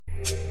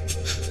Here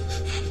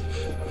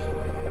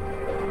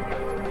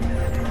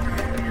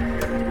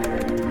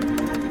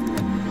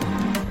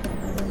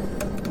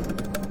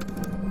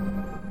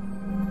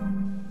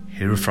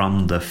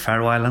from the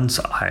Faroe Islands,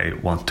 I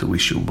want to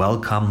wish you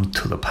welcome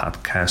to the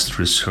podcast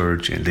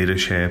Research in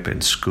Leadership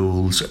in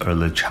Schools,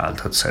 Early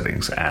Childhood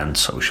Settings and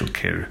Social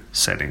Care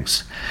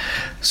Settings.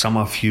 Some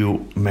of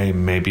you may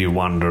maybe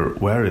wonder,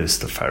 where is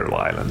the Faroe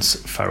Islands?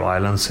 Faroe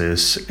Islands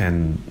is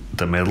in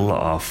the middle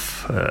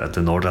of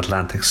the North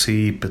Atlantic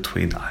Sea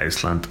between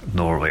Iceland,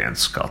 Norway and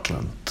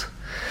Scotland.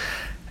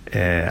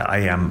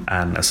 I am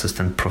an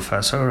assistant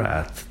professor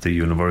at the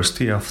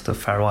University of the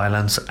Faroe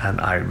Islands,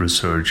 and I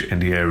research in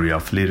the area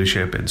of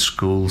leadership in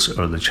schools,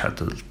 early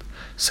childhood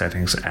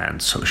settings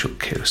and social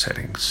care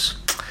settings.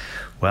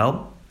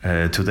 Well,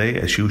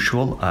 today, as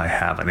usual, I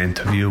have an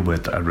interview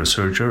with a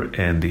researcher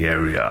in the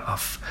area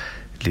of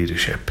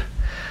leadership.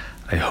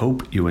 I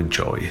hope you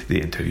enjoy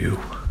the interview.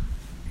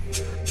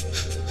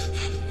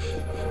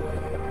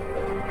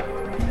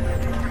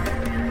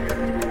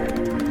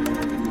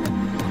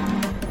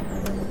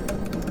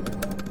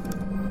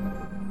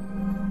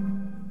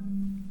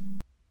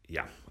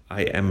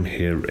 I am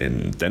here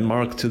in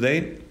Denmark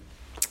today,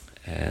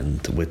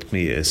 and with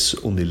me is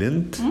Unni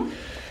Lind.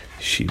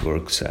 She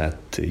works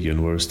at the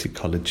University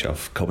College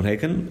of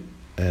Copenhagen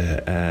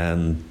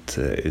and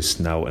is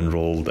now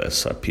enrolled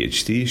as a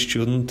PhD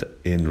student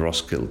in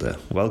Roskilde.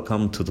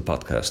 Welcome to the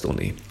podcast,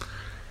 Unni.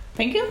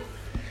 Thank you.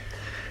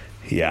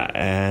 Yeah,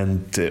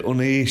 and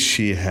Unni,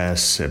 she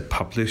has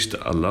published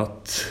a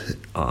lot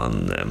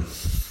on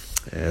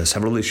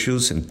several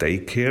issues in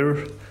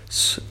daycare,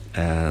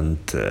 and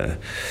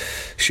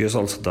she has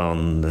also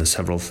done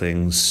several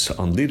things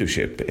on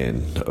leadership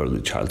in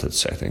early childhood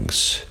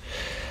settings.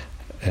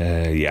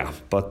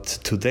 But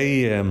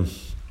today,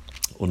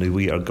 Unni,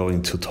 we are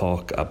going to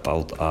talk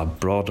about a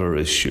broader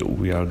issue.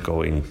 We are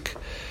going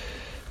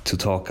to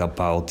talk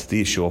about the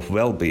issue of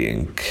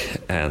well-being,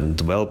 and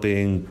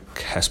well-being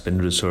has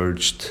been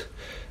researched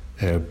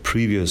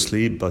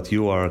previously, but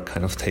you are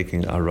kind of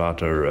taking a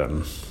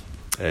rather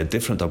a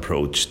different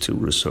approach to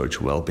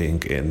research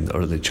well-being in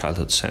early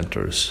childhood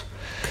centers.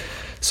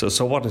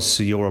 So what is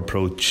your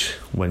approach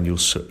when you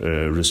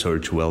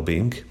research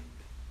well-being?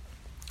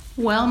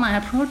 Well, my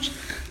approach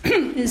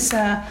is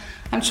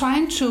I'm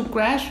trying to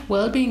grasp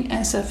well-being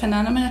as a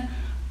phenomenon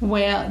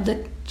where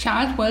the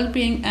child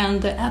well-being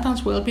and the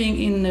adult well-being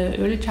in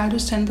early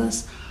childhood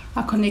centers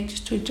are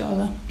connected to each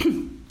other.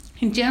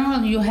 In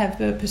general, you have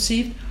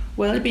perceived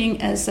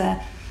well-being as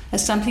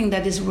something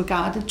that is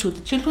regarded to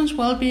the children's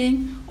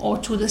well-being or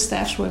to the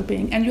staff's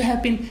well-being, and you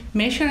have been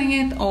measuring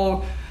it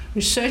or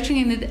researching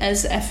in it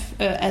as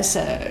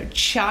a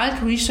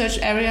child research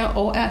area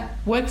or a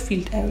work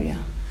field area.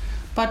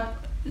 But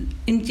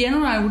in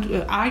general, I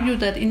would argue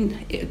that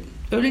in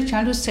early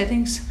childhood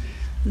settings,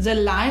 the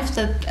life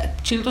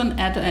that children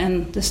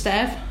and the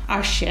staff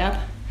are shared,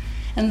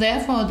 and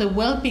therefore the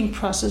well-being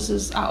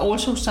processes are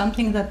also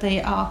something that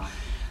they are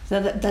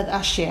that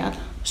are shared.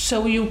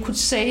 So you could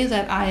say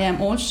that I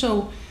am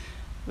also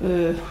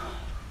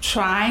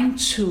trying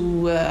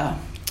to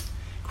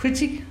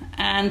critique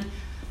and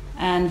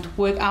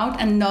work out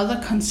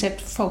another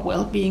concept for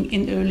well-being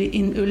in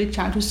early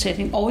childhood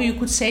setting, or you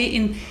could say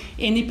in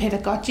any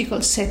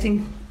pedagogical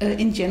setting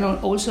in general,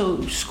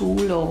 also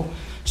school or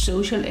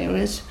social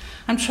areas.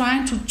 I'm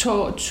trying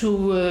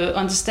to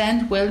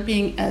understand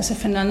well-being as a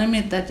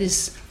phenomenon that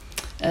is,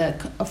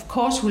 of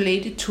course,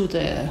 related to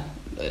the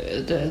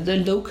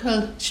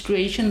local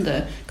situation,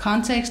 the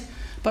context,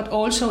 but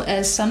also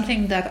as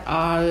something that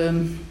are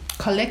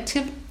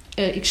collective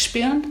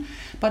experience,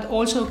 but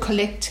also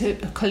collective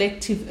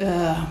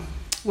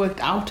worked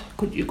out,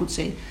 you could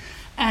say.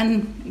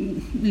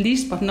 And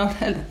least but not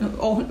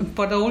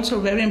but also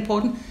very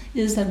important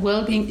is that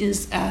well-being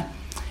is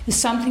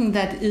something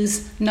that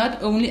is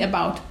not only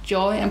about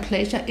joy and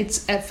pleasure.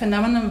 It's a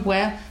phenomenon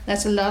where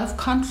there's a lot of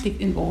conflict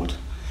involved,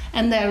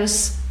 and there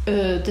is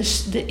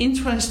the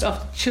interest of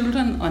the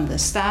children on the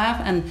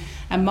staff, and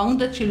among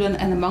the children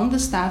and among the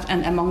staff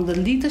and among the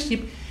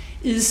leadership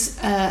is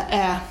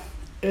a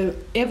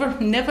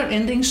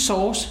never-ending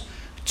source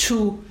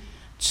to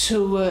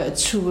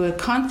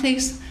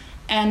conflicts,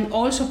 and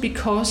also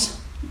because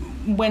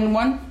when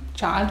one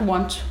child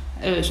want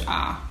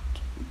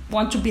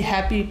to be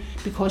happy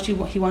because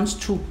he wants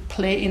to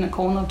play in a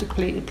corner of the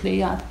play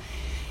yard,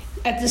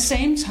 at the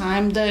same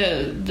time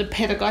the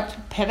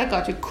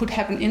pedagogy could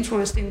have an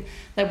interest in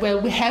that. Well,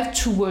 we have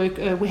to work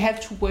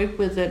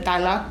with the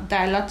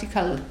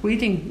dialectical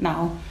reading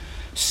now,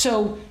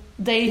 so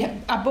they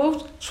are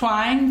both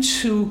trying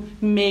to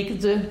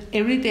make the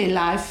everyday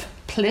life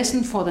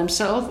pleasant for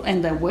themselves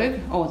and their work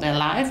or their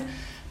life,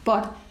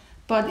 but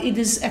it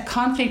is a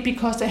conflict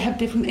because they have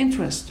different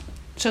interests.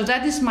 So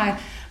that is my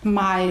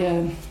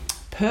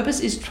purpose,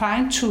 is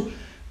trying to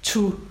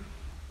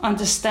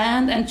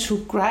understand and to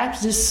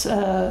grasp this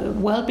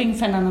well-being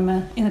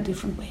phenomenon in a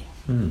different way.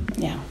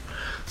 Yeah.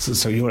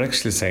 So you're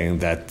actually saying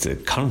that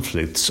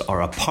conflicts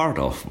are a part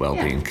of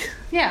well-being.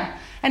 Yeah.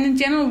 And in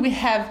general, we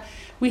have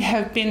we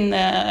have been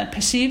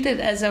perceived it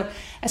as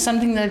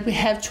something that we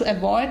have to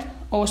avoid,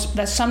 or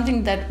that's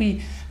something that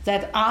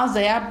are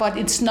there, but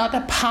it's not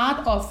a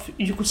part of,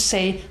 you could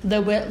say,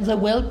 the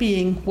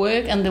well-being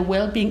work and the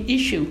well-being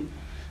issue.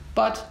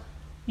 But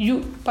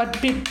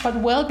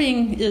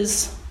well-being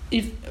is,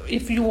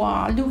 if you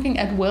are looking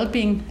at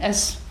well-being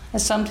as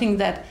something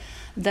that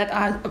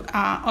are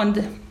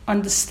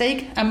on the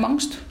stake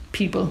amongst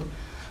people,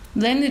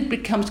 then it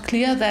becomes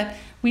clear that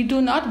we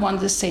do not want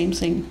the same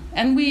thing,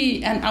 and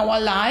our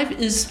life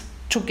is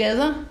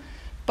together,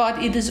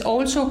 but it is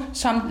also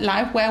some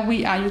life where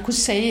we are, you could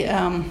say,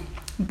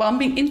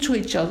 bumping into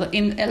each other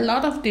in a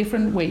lot of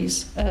different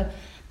ways,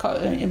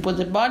 with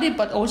the body,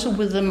 but also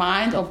with the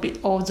mind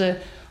or the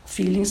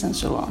feelings and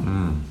so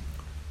on.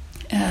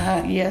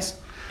 Yes.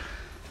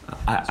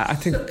 I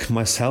think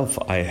myself,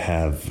 I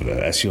have,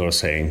 as you're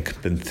saying,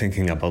 been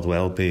thinking about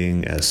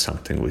well-being as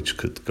something which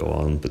could go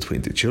on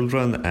between the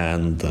children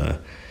and the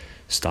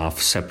staff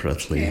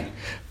separately. Yeah.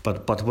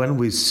 But when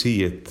we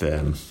see it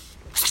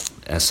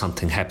as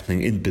something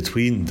happening in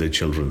between the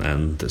children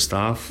and the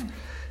staff,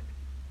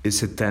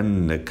 is it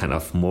then kind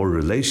of more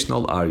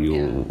relational? Are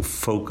you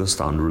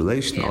focused on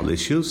relational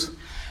issues?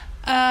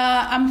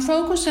 I'm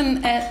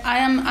focusing. I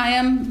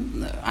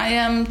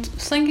am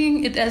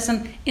thinking it as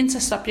an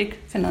intersubject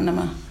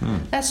phenomenon.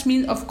 That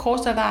means, of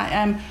course, that I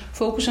am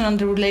focusing on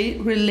the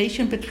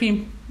relation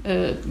between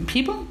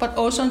people, but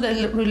also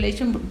the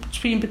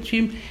relation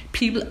between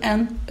people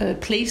and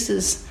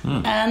places,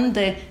 and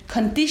the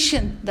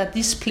condition that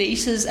these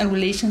places and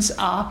relations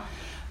are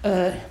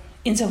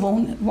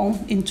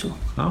interwoven into.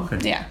 Okay.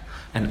 Yeah.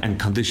 And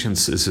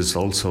conditions, is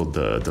also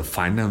the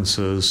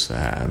finances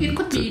and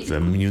the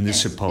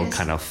municipal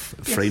kind of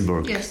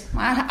framework. Yes.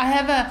 I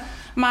have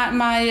my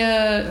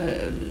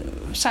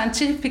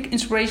scientific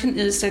inspiration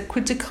is a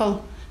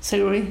critical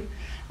theory,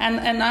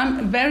 and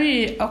I'm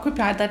very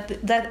occupied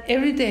that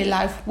everyday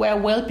life where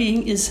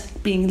well-being is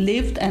being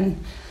lived and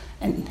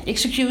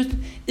executed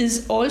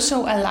is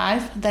also a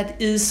life that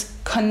is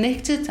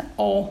connected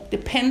or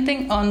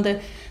depending on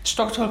the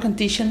structural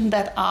conditions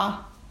that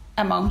are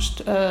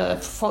amongst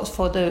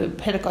for the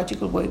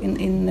pedagogical work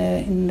in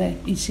the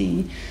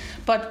ECE,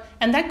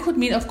 and that could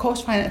mean, of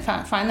course,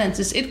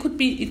 finances. It could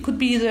be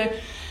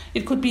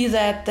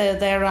that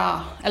there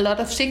are a lot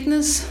of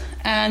sickness,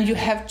 and you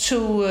have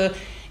to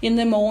in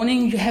the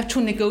morning you have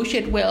to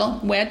negotiate well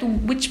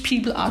which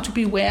people are to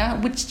be where,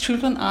 which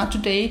children are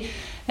today.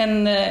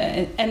 And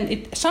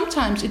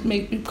sometimes it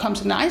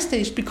becomes a nice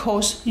day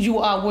because you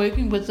are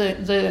working with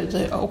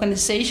the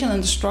organization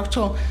and the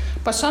structural,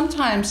 but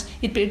sometimes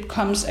it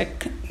becomes a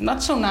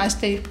not so nice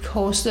day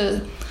because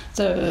the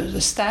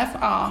staff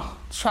are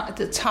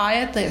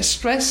tired, they are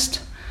stressed,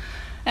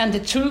 and the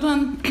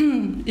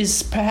children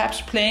is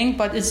perhaps playing,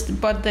 but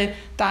the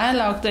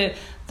dialogue,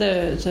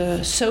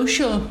 the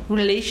social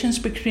relations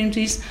between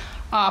these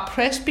are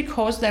pressed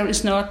because there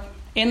is not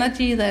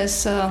energy,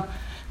 there's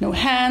no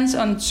hands,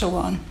 and so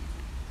on.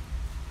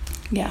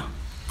 Yeah.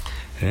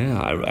 Yeah,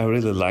 I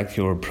really like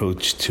your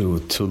approach to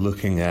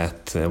looking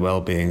at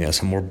well-being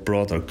as a more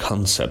broader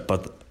concept.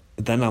 But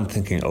then I'm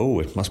thinking,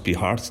 it must be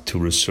hard to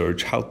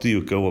research. How do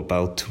you go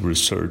about to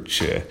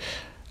research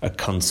a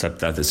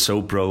concept that is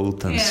so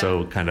broad and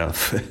so kind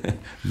of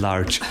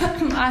large?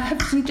 I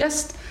have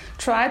just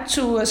tried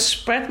to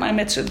spread my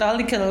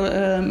methodological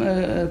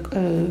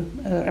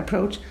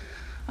approach.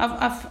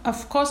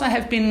 Of course, I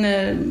have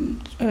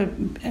been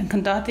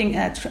conducting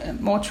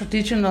more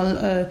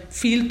traditional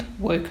field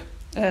work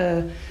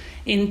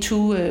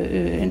into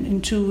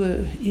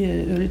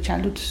early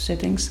childhood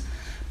settings,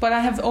 but I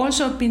have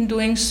also been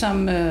doing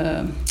some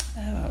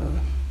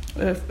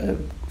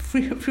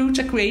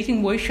future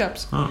creating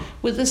workshops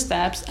with the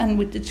staffs and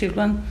with the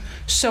children.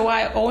 So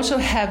I also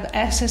have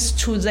access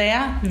to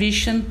their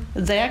vision,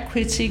 their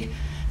critique,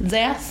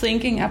 their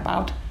thinking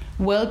about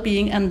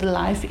well-being and the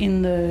life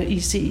in the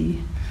ECE.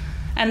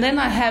 And then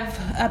I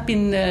have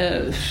been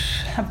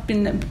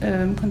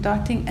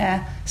conducting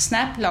a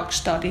SNAP-log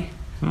study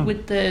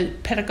with the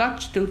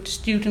pedagogy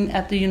student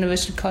at the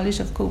University College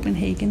of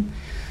Copenhagen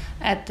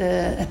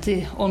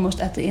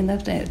almost at the end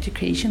of their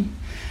education.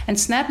 And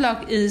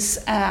SNAP-log is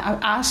I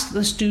ask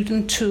the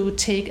student to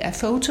take a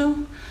photo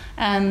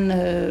and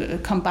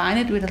combine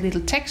it with a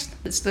little text.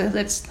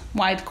 That's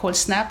why it's called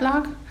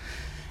SNAP-log.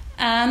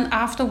 And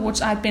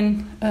afterwards, I've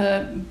been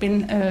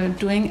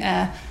doing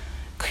a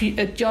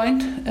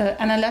joint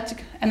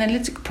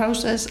analytic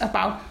process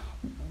about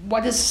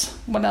what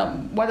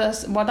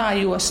are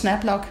your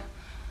SNAP-log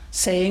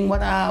saying?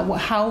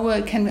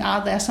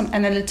 Are there some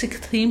analytic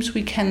themes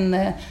we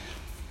can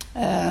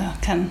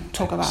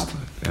talk about?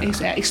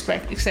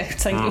 Extract.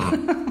 Thank you.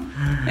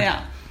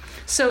 Yeah.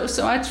 So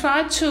I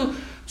try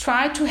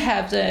to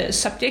have the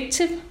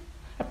subjective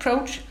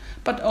approach,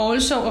 but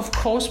also, of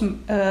course,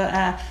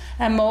 a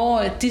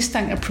more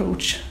distant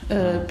approach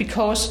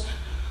because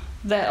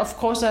there are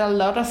a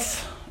lot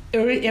of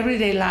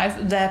everyday life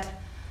that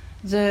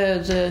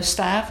the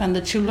staff and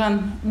the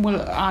children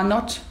are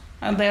not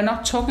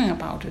talking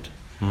about it,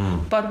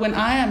 But when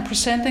I am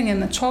presenting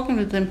and talking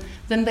with them,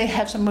 then they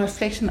have some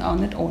reflection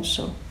on it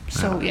also.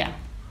 So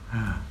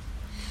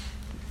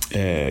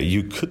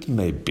you could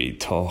maybe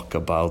talk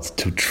about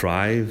to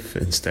thrive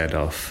instead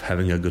of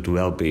having a good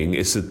well-being.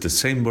 Is it the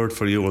same word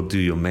for you, or do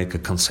you make a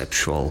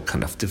conceptual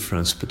kind of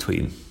difference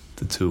between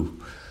the two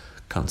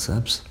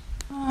concepts?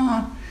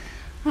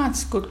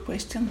 That's a good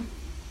question.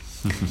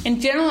 In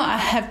general, I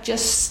have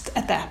just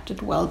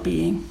adapted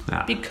well-being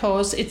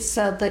because it's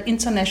the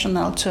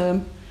international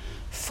term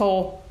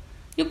for,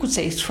 you could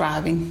say,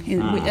 thriving,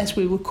 as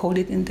we would call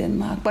it in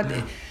Denmark. But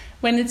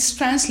when it's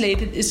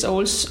translated, it's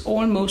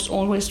almost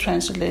always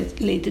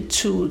translated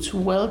to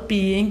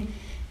well-being,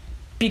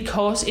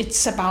 because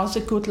it's about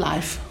a good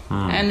life,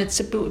 and it's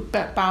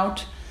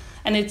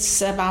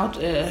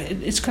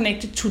it's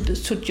connected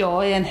to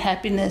joy and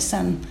happiness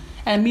and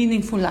a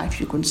meaningful life,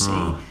 you can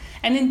say.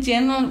 And in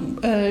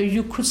general,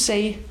 you could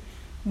say,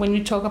 when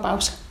we talk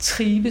about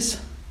trives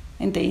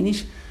in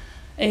Danish,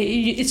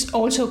 it's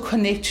also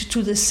connected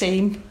to the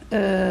same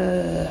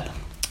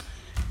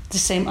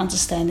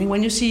understanding.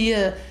 When you see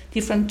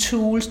different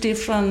tools,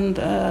 different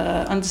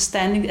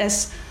understanding,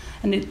 as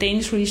a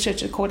Danish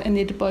researcher called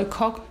Annette Boye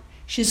Koch,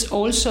 she's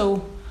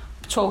also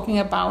talking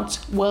about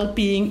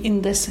well-being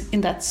in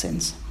that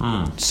sense.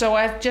 So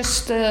I've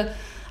just I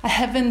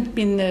haven't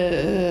been,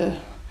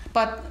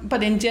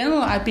 but in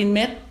general I've been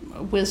met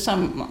with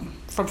some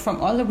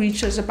from other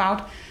researchers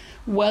about,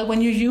 well,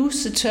 when you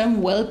use the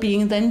term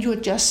well-being, then you're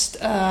just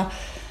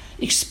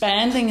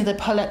expanding the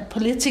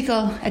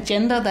political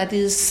agenda that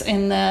is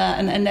and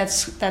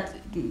that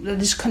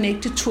is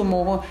connected to a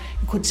more,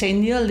 you could say,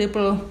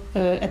 neoliberal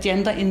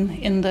agenda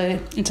in the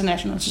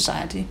international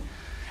society,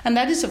 and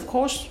that is of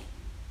course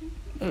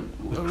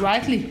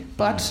rightly,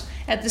 but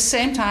at the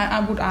same time I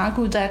would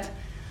argue that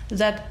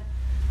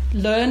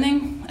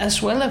learning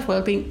as well as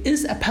well-being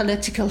is a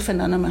political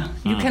phenomenon.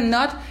 You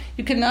cannot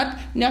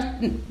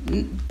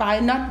by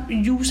not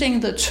using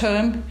the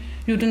term,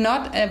 you do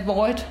not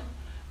avoid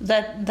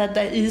that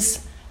there is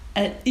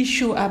an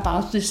issue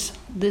about this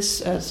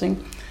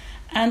thing.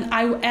 And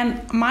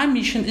my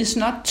mission is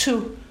not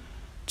to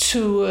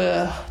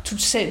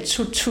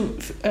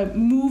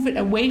move it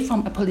away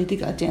from a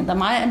political agenda.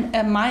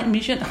 My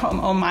mission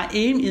or my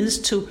aim is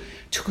to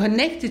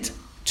connect it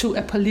to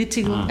a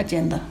political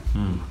agenda.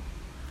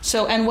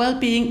 So, and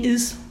well-being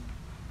is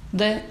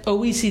the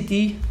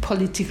OECD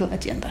political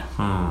agenda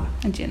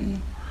in general.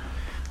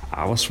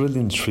 I was really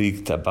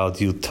intrigued about,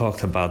 you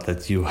talked about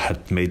that you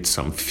had made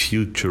some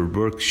future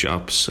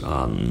workshops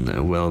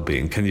on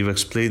well-being. Can you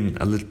explain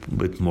a little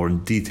bit more in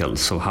detail?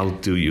 So how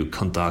do you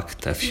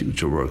conduct a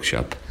future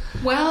workshop?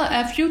 Well,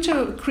 a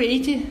future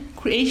creative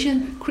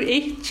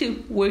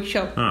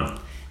workshop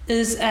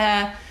is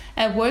a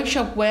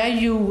workshop where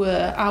you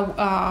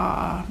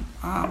are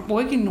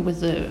working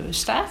with the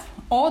staff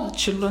or the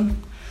children,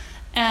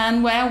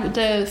 and where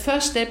the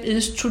first step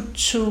is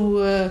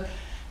to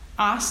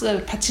ask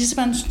the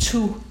participants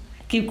to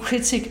give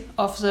critique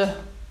of the,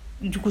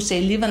 you could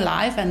say, living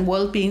life and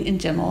well-being in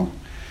general.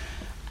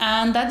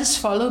 And that is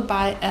followed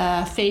by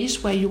a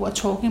phase where you are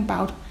talking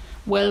about,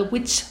 well,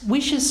 which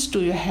wishes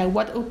do you have?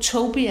 What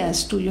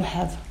utopias do you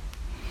have?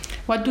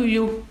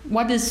 You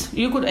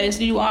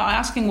are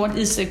asking what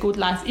is a good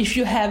life if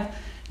you have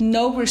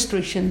no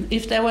restriction,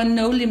 if there were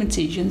no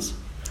limitations.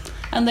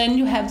 And then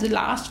you have the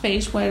last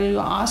phase where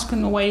you're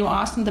asking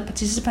the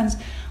participants,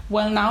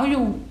 well, now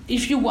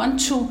if you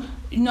want to,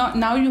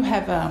 now you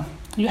have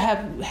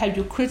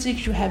your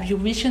critics, you have your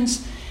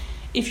visions.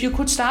 If you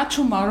could start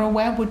tomorrow,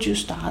 where would you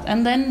start?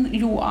 And then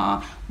you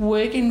are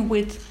working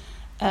with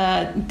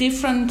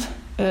different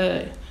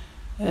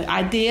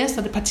ideas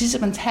that the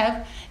participants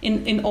have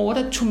in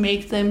order to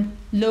make them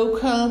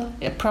local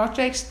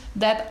projects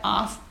that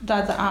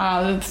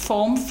are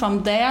formed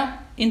from their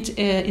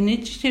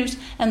initiatives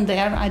and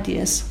their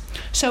ideas.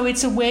 So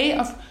it's a way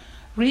of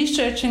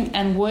researching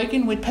and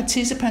working with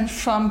participants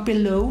from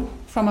below,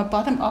 from a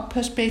bottom-up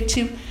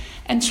perspective,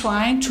 and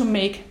trying to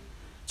make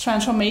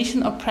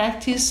transformation of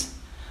practice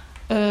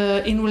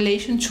in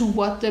relation to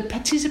what the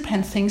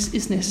participant thinks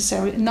is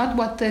necessary, not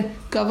what the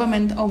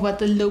government or what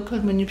the local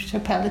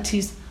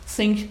municipalities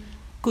think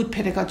good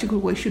pedagogical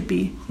work should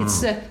be.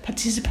 It's the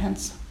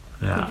participants,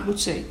 you would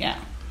say,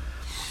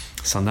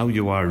 So now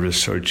you are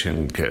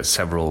researching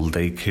several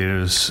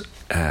daycares,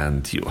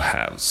 and you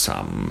have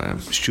some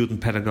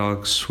student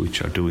pedagogues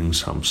which are doing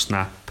some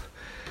SNAP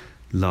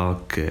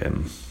log.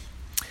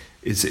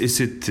 Is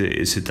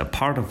it a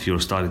part of your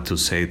study to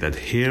say that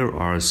here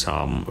are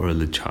some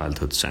early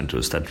childhood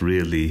centers that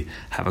really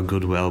have a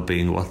good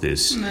well-being? What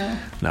is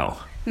no?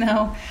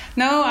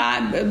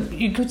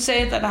 You could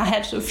say that I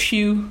have a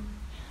few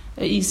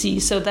EC,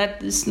 so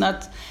that is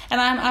not, and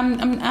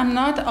I'm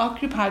not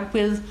occupied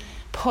with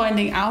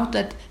pointing out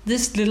that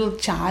this little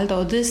child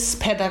or this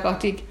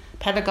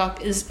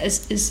pedagogue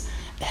is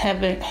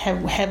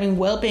having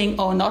well-being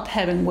or not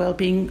having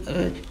well-being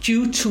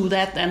due to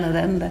that and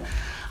then.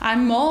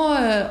 I'm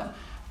more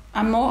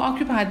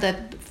occupied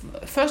that,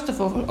 first of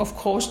all, of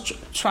course,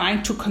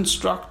 trying to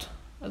construct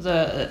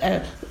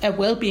a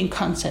well-being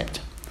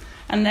concept.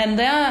 and then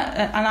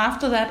and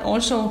after that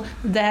also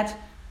that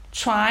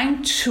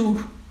trying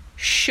to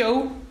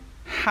show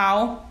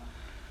how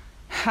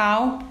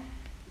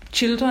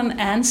children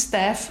and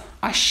staff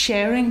are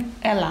sharing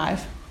a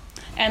life,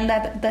 and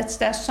that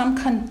there's some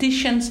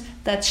conditions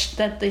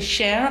that they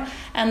share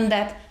and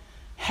that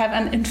have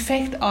an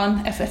effect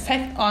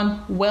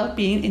on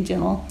well-being in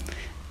general.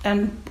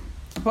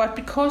 But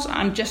because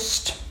I'm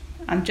just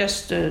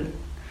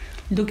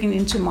looking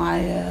into my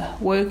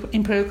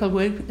empirical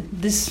work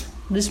this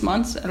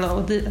month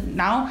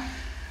now,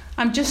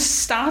 I'm just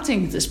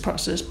starting this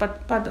process.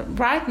 But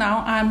right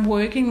now I'm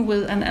working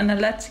with an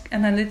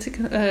analytic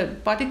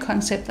body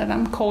concept that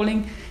I'm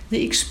calling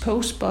the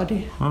exposed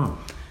body.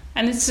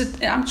 And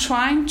I'm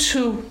trying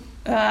to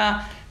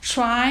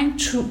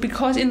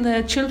because in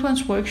the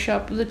children's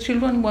workshop the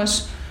children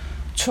was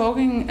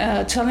telling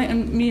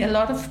me a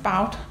lot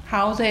about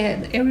how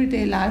their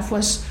everyday life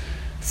was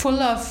full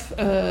of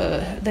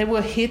they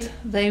were hit,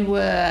 they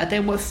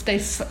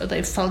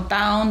fell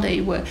down,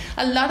 they were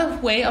a lot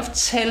of way of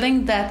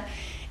telling that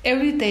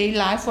everyday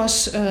life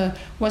was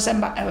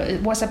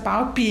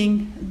about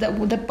being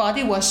the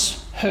body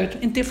was hurt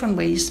in different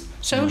ways,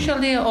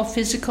 socially or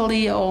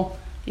physically or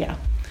yeah.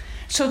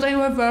 So they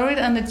were worried,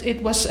 and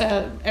it was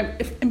an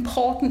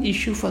important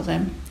issue for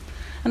them.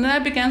 And then I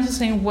began to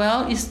think,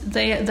 well,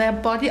 their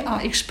body are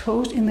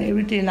exposed in their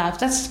everyday life.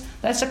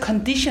 That's a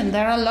condition.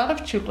 There are a lot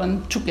of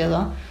children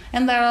together,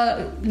 and there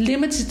are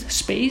limited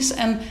space,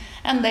 and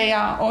they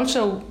are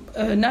also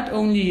not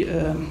only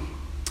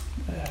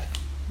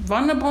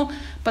vulnerable,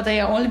 but they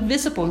are all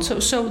visible.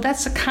 So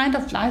that's the kind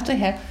of life they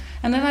have.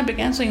 And then I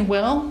began saying,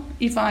 well,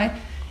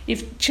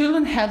 if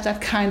children have that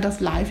kind of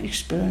life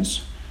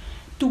experience,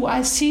 do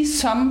I see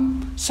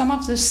some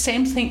of the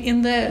same thing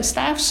in the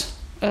staff's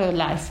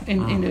life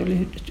in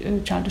early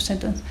childhood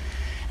centers?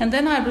 And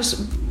then I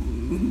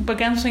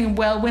began saying,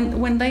 well,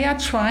 when they are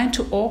trying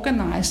to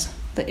organize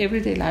the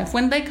everyday life,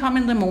 when they come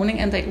in the morning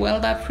and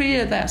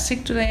they're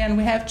sick today, and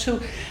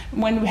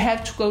when we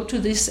have to go to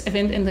this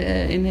event in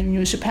the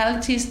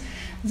municipalities,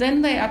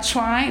 then they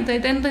try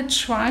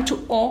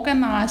to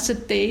organize the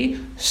day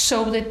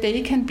so that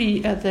they can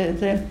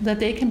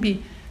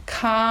be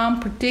calm,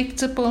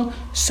 predictable,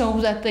 so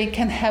that they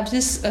can have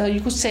this, you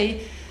could say,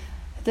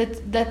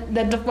 that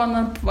the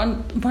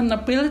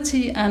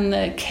vulnerability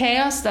and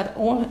chaos that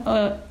all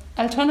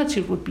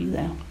alternative would be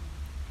there.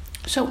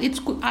 So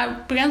I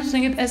began to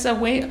think it as a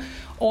way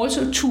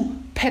also to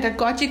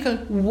pedagogical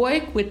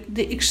work with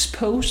the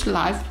exposed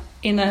life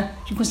in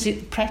you could say,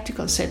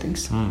 practical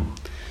settings.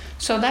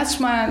 So that's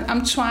why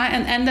I'm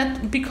trying, and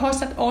that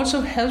because that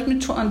also helps me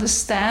to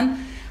understand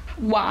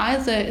why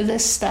the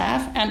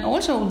staff and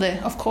also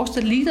of course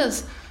the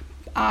leaders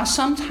are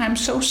sometimes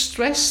so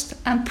stressed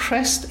and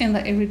pressed in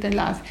their everyday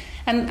life,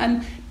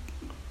 and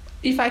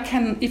if I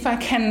can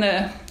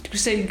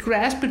say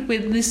grasp it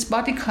with this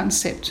body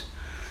concept,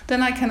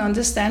 then I can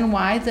understand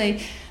why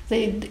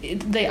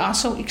they are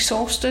so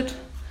exhausted,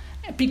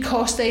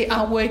 because they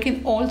are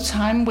working all the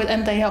time with,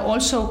 and they are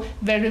also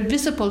very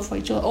visible for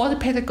each other. All the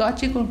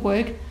pedagogical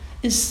work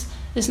is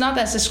not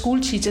as the school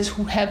teachers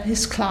who have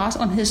his class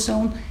on his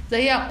own.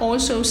 They are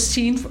also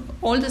seen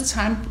all the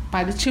time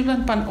by the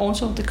children, but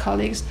also the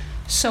colleagues.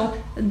 So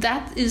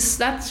that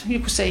you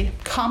could say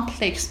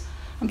complex.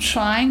 I'm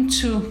trying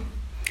to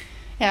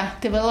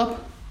develop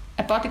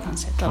a body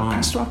concept or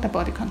construct a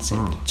body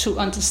concept to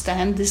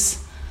understand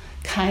this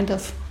kind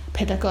of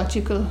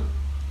pedagogical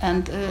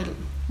and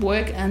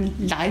work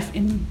and life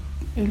in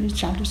early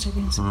childhood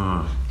settings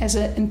as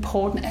an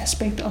important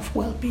aspect of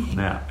well-being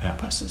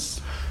process.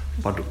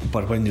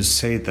 But when you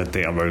say that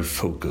they are very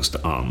focused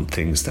on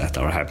things that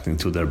are happening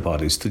to their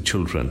bodies, to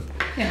children,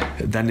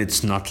 then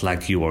it's not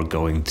like you are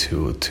going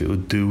to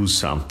do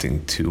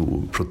something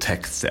to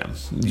protect them.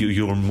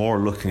 You're more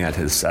looking at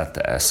it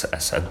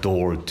as a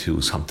door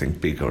to something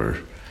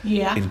bigger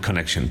in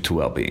connection to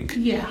well-being.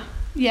 In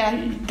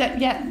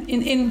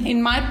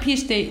my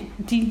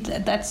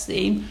PhD, that's the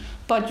aim.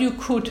 But you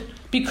could,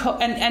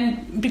 because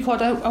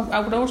I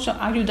would also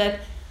argue that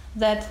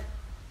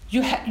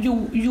you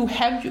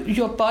have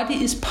your body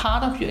is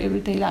part of your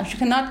everyday life. You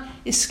cannot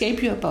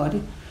escape your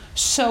body.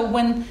 So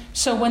when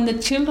the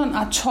children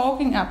are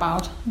talking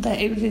about their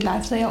everyday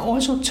life, they are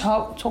also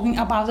talking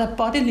about their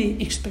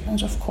bodily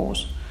experience, of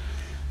course.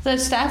 The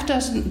staff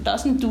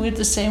doesn't do it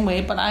the same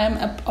way, but I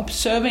am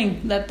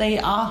observing that they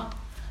are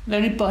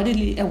very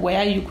bodily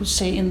aware, you could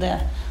say, in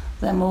their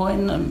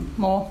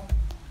more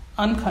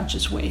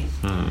unconscious way.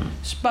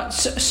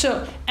 But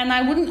and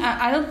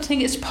I don't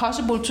think it's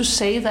possible to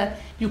say that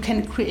you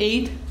can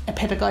create a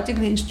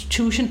pedagogical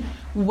institution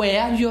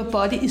where your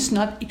body is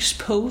not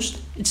exposed.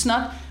 It's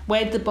not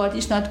where the body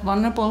is not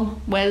vulnerable,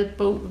 where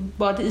the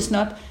body is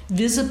not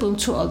visible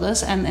to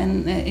others, and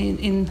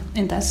in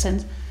that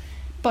sense.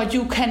 But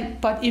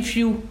if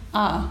you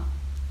are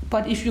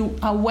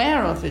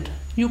aware of it,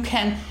 you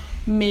can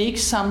make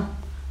some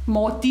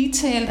more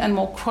detailed and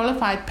more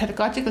qualified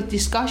pedagogical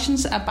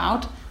discussions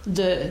about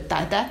the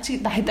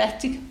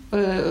didactic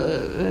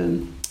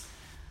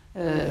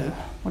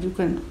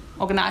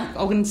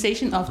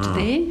organization of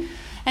today,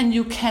 and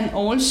you can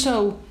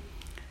also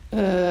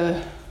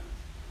you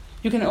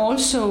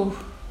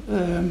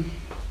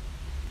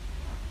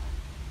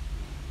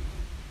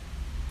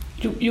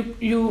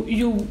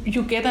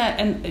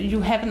get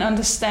you have an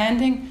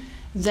understanding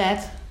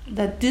that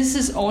this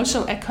is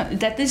also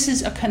that this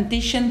is a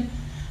condition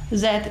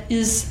that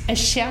is a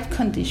shared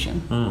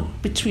condition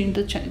between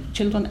the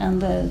children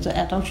and the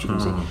adults, you can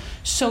say.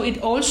 So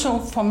it also,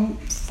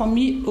 for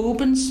me,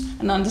 opens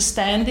an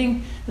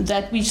understanding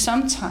that we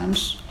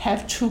sometimes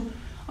have to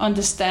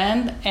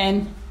understand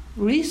and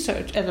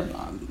research,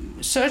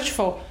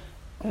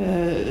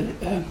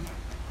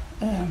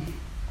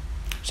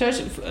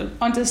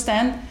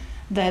 understand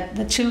that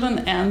the children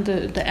and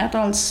the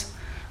adults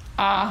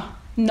are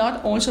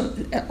not also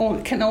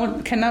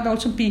cannot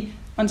also be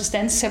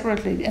understand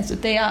separately. As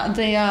they are.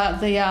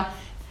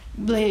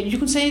 You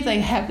can say they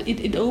have.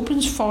 It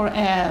opens for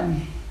a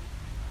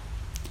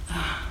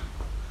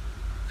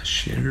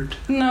shared.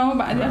 No,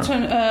 but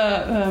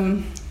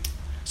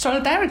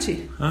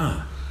solidarity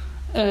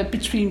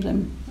between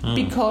them,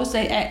 because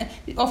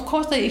of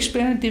course they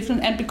experience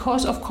different, and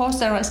because of course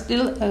there is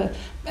still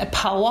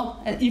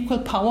an equal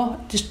power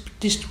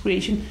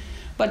distribution.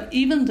 But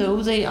even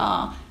though they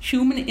are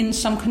human in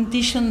some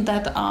condition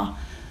that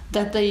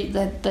they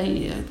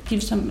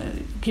give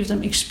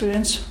them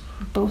experience,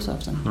 both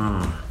of them.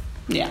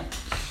 Yeah.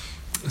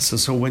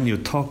 So when you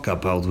talk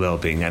about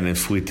well-being, and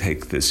if we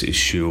take this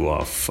issue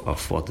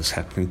of what is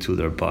happening to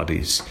their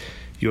bodies,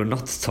 you're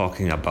not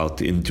talking about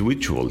the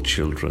individual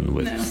children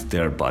with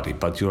their body,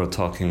 but you're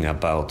talking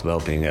about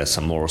well-being as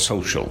a more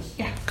social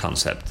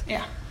concept.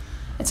 Yeah.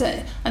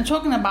 I'm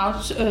talking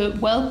about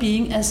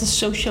well-being as a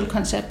social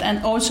concept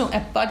and also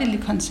a bodily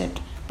concept,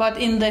 but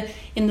in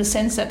the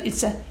sense that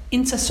it's an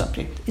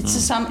intersubject.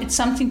 It's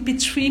something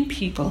between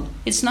people.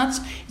 It's not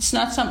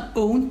some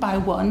owned by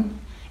one.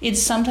 It's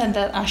something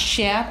that are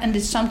shared, and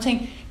it's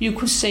something you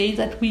could say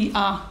that we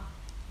are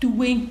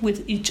doing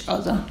with each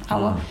other.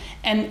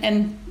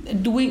 And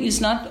doing is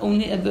not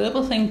only a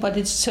verbal thing, but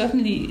it's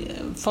certainly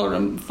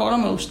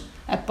foremost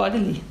a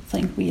bodily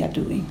thing we are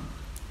doing.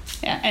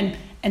 Yeah,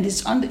 and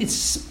it's a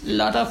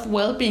lot of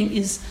well-being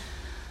is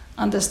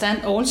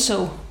understand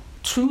also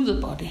through the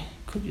body,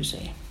 could you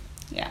say?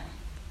 Yeah.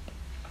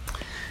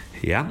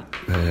 Yeah,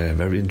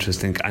 very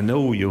interesting. I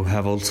know you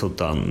have also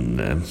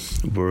done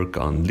work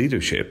on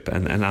leadership,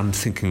 and I'm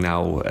thinking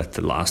now at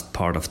the last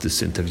part of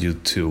this interview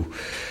to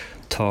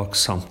talk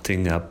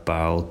something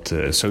about.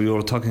 So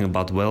you're talking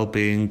about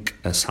well-being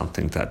as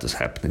something that is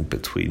happening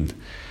between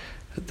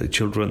the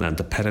children and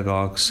the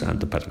pedagogues and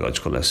the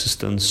pedagogical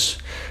assistants.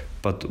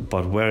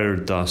 But where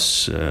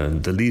does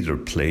the leader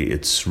play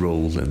its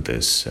role in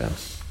this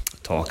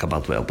talk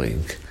about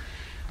well-being?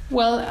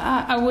 Well,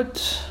 I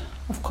would,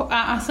 of course,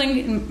 I think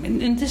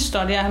in this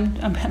study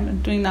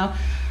I'm doing now,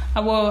 I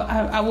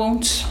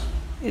won't.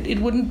 It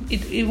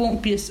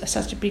won't be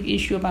such a big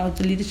issue about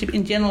the leadership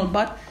in general,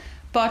 but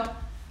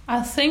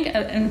I think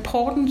an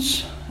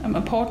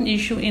important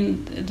issue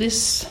in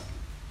this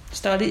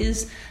study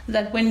is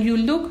that when you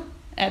look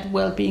at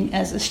well-being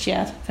as a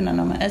shared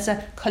phenomenon, as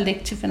a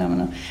collective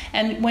phenomenon,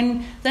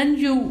 and then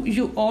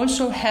you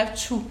also have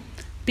to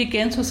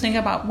begin to think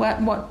about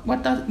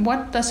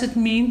what does it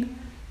mean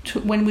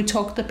when we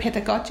talk the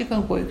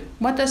pedagogical work.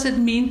 What does it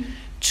mean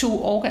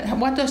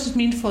what does it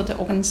mean for the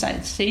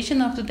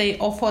organization of the day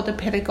or for the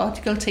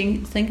pedagogical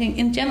thinking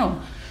in general?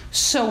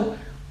 So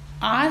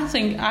I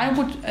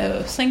would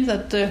think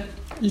that the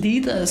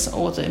leaders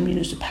or the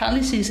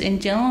municipalities in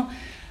general,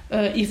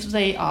 if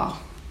they are,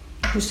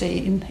 to say,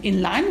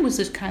 in line with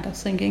this kind of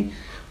thinking,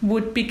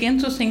 would begin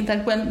to think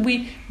that when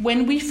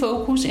we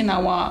focus in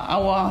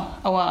our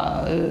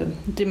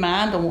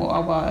demand or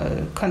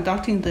our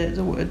conducting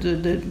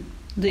the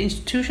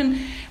institution,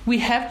 we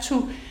have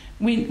to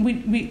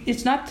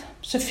it's not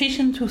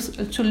sufficient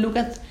to look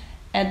at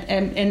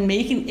and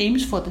making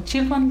aims for the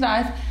children's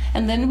life,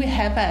 and then we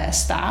have a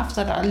staff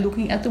that are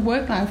looking at the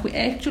work life. We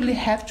actually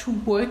have to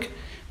work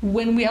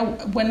when we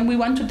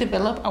want to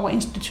develop our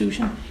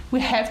institution. We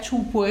have to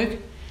work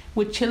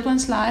with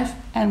children's life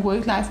and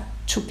work life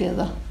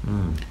together.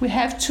 We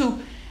have to,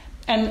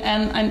 and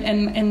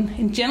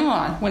in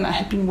general, when I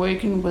have been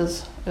working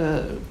with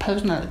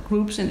personal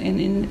groups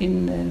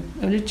in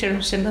early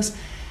childhood centers,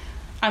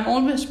 I've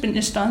always been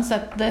astonished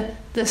that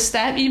the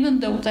staff, even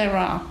though there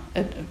are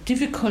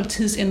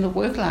difficulties in the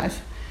work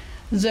life,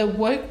 the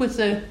work with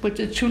the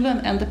children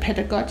and the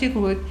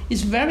pedagogical work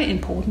is very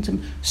important to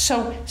them.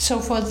 So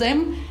for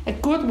them, a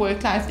good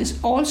work life is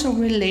also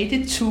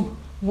related to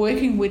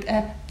working with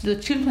the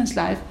children's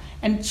life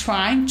and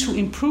trying to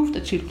improve the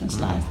children's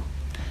life.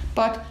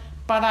 But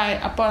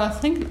I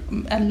think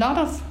a lot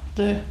of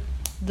the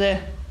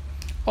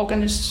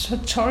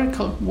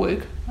organizational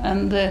work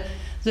and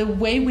the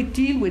way we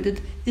deal with it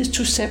is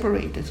to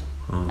separate it.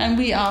 And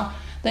we are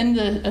then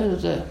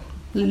the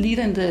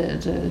leader and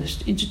the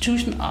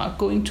institution are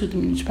going to the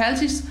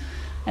municipalities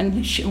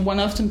and one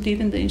of them did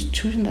in the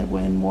institution that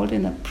were involved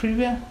in a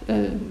previous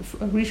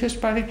research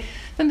project.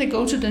 Then they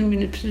go to the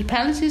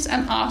municipalities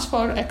and ask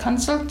for a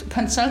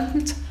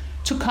consultant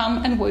to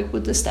come and work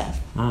with the staff.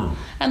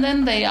 And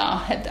then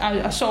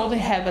I saw they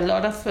have a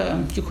lot of,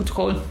 you could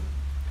call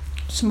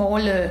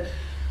small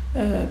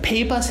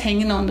papers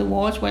hanging on the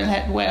walls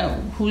where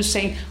who's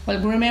saying, well,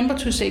 remember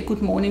to say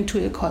good morning to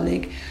your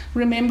colleague,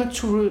 remember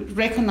to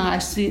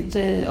recognize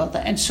the other,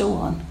 and so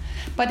on.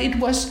 But it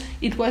was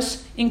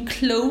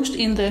enclosed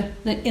in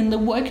the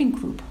working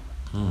group,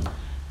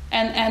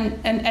 and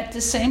at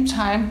the same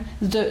time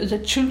the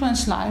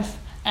children's life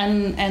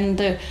and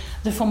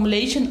the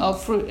formulation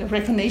of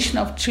recognition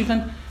of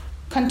children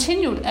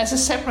continued as a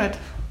separate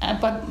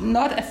but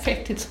not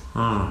affected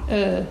what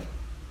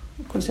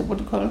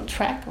do you call it,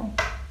 track or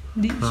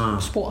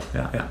sport.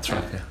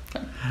 Track.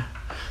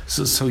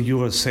 So you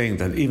were saying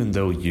that even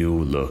though you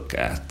look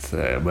at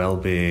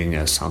well-being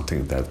as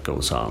something that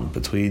goes on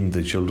between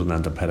the children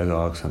and the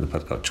pedagogues and the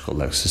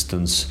pedagogical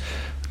assistants,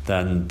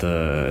 then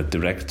the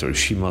director,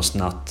 she must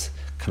not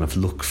kind of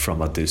look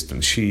from a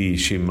distance.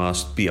 She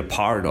must be a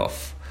part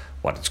of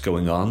what is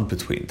going on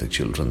between the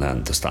children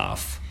and the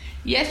staff.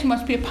 Yes, she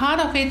must be a part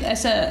of it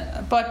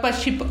but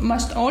she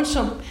must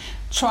also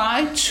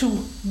try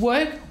to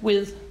work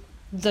with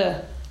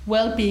the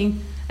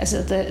well-being, as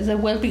the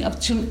well-being of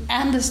children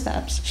and the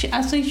staff.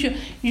 I think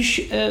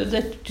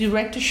the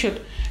director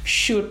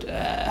should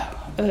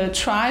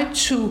try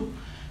to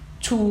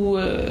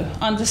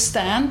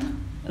understand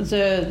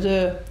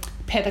the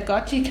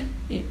pedagogic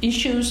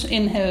issues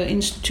in her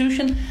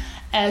institution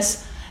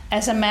as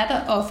a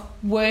matter of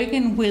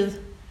working with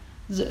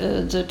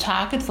the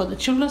target for the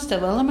children's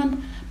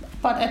development,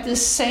 but at the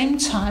same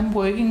time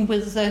working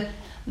with the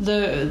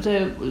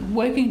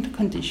working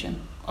condition.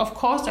 Of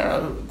course,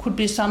 there could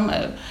be some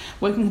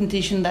working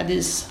condition that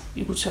is,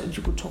 you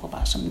could talk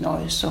about some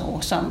noise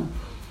or some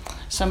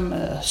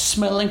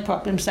smelling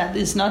problems that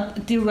is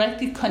not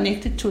directly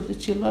connected to the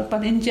children.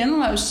 But in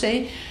general, I would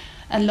say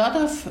a lot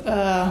of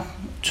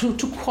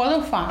to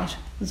qualify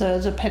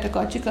the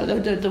pedagogical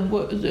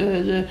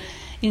the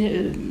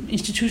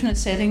institutional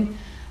setting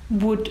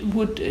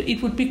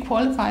would be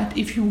qualified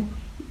if you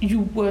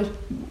were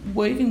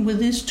working with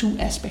these two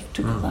aspects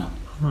together.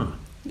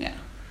 Yeah.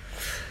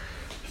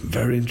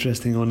 Very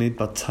interesting on it,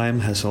 but time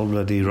has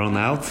already run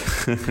out.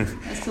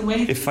 That's the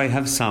way. If I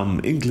have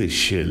some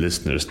English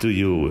listeners, do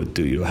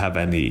you have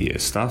any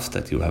stuff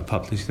that you have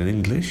published in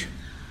English?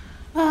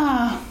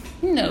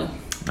 No.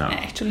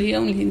 Actually,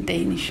 only in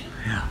Danish.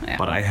 Yeah.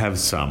 But I have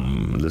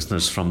some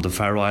listeners from the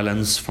Faroe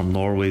Islands, from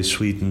Norway,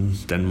 Sweden,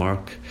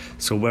 Denmark.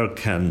 So where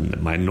can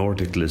my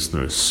Nordic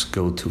listeners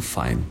go to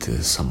find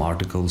some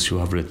articles you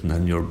have written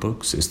in your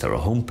books? Is there a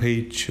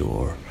homepage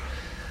or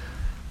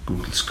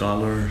Google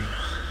Scholar?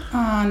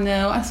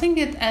 No, I think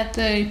at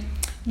the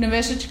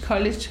University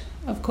College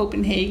of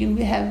Copenhagen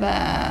we have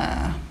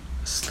a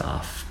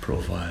staff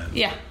profile.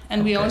 Yeah,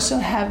 and we also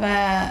have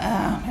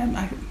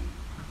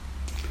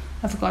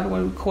I forgot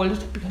what we call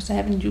it because I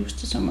haven't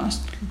used it so much.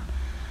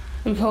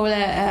 We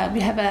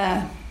have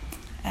a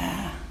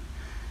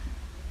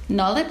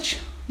knowledge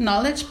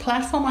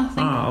platform, I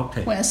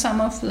think, where some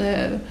of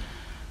the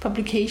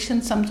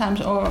publications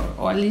sometimes, or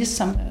at least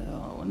some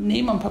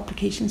name on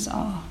publications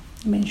are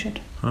mentioned.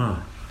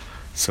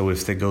 So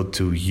if they go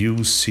to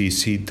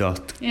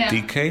ucc.dk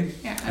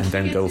and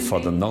then go for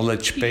the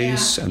knowledge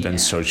base and then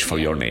search for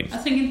your name. I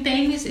think in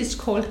Danish it's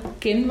called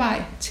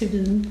Genvej til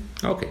viden.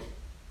 Okay.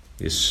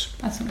 Yes.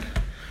 I think.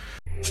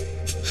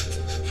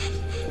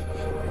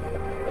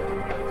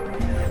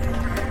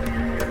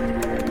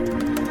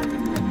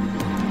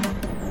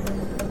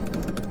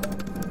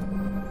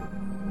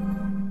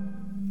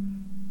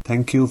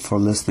 Thank you for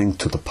listening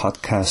to the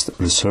podcast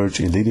Research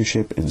in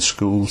Leadership in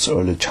Schools,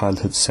 Early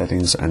Childhood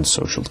Settings and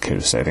Social Care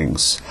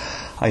Settings.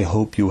 I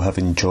hope you have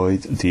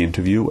enjoyed the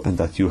interview and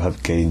that you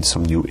have gained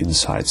some new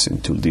insights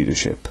into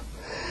leadership.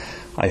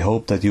 I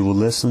hope that you will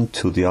listen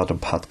to the other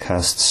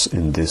podcasts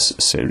in this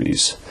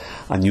series.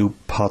 A new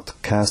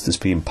podcast is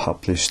being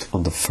published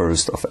on the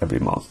 1st of every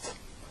month.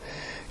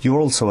 You are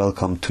also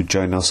welcome to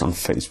join us on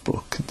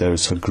Facebook. There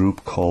is a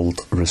group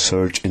called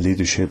Research in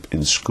Leadership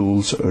in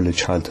Schools, Early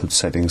Childhood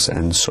Settings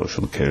and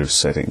Social Care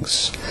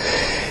Settings.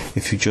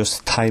 If you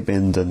just type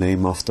in the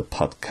name of the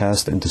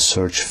podcast in the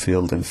search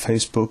field in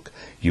Facebook,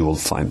 you will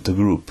find the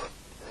group.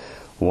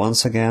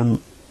 Once again,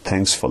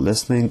 thanks for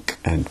listening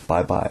and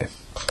bye-bye.